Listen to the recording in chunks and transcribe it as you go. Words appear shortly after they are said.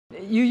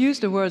You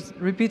used the word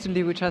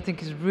repeatedly, which I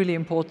think is really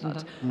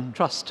important,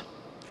 trust.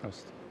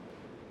 Trust.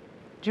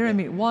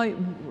 Jeremy,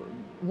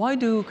 why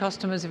do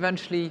customers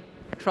eventually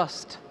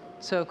trust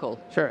Circle?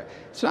 Sure.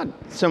 It's not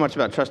so much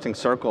about trusting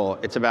Circle,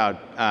 it's about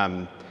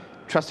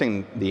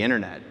trusting the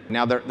internet.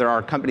 Now, there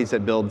are companies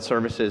that build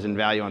services and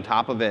value on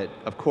top of it,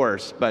 of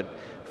course, but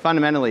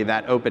fundamentally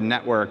that open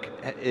network,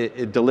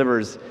 it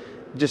delivers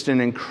just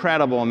an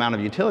incredible amount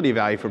of utility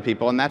value for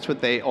people, and that's what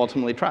they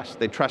ultimately trust.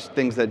 They trust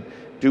things that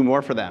do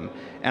more for them.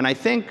 And I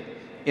think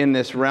in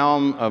this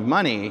realm of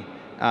money,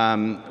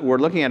 we're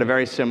looking at a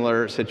very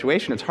similar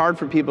situation. It's hard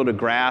for people to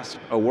grasp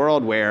a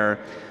world where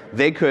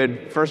they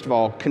could, first of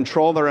all,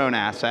 control their own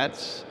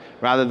assets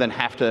rather than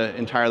have to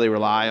entirely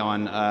rely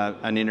on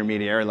an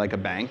intermediary like a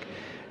bank,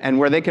 and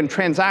where they can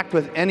transact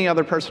with any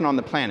other person on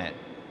the planet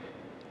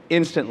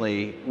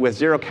instantly with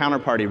zero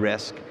counterparty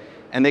risk,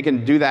 and they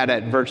can do that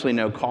at virtually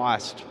no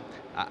cost.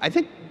 I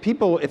think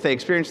people, if they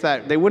experience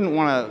that, they wouldn't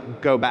want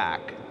to go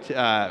back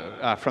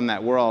from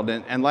that world.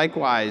 And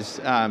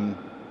likewise,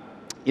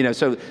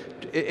 so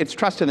it's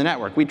trust in the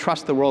network. We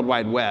trust the World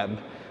Wide Web.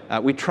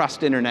 We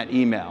trust internet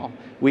email.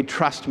 We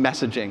trust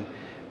messaging.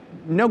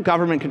 No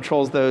government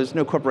controls those.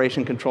 No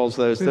corporation controls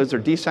those. Those are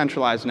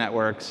decentralized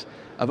networks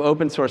of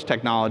open source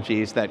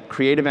technologies that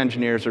creative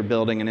engineers are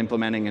building and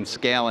implementing and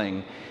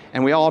scaling.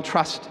 And we all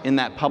trust in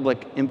that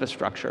public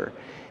infrastructure.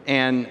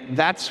 And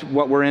that's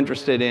what we're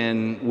interested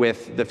in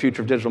with the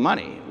future of digital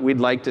money. We'd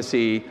like to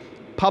see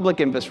public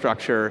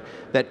infrastructure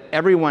that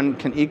everyone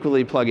can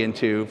equally plug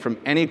into from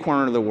any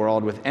corner of the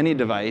world with any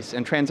device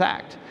and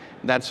transact.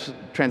 That's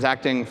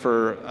transacting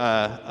for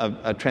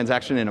a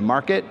transaction in a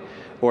market,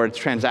 or it's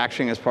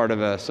transacting as part of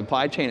a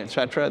supply chain, et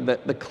cetera.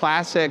 The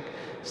classic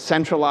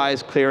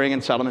centralized clearing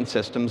and settlement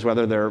systems,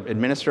 whether they're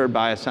administered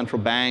by a central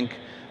bank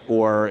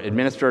or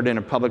administered in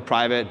a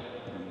public-private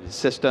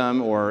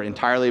system or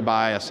entirely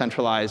by a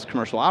centralized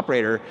commercial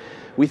operator,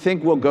 we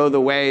think will go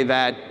the way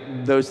that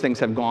those things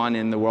have gone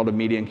in the world of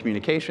media and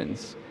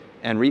communications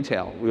and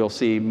retail. We'll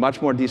see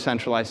much more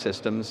decentralized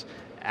systems,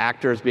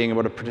 actors being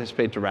able to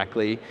participate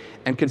directly,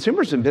 and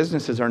consumers and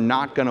businesses are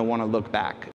not going to want to look back.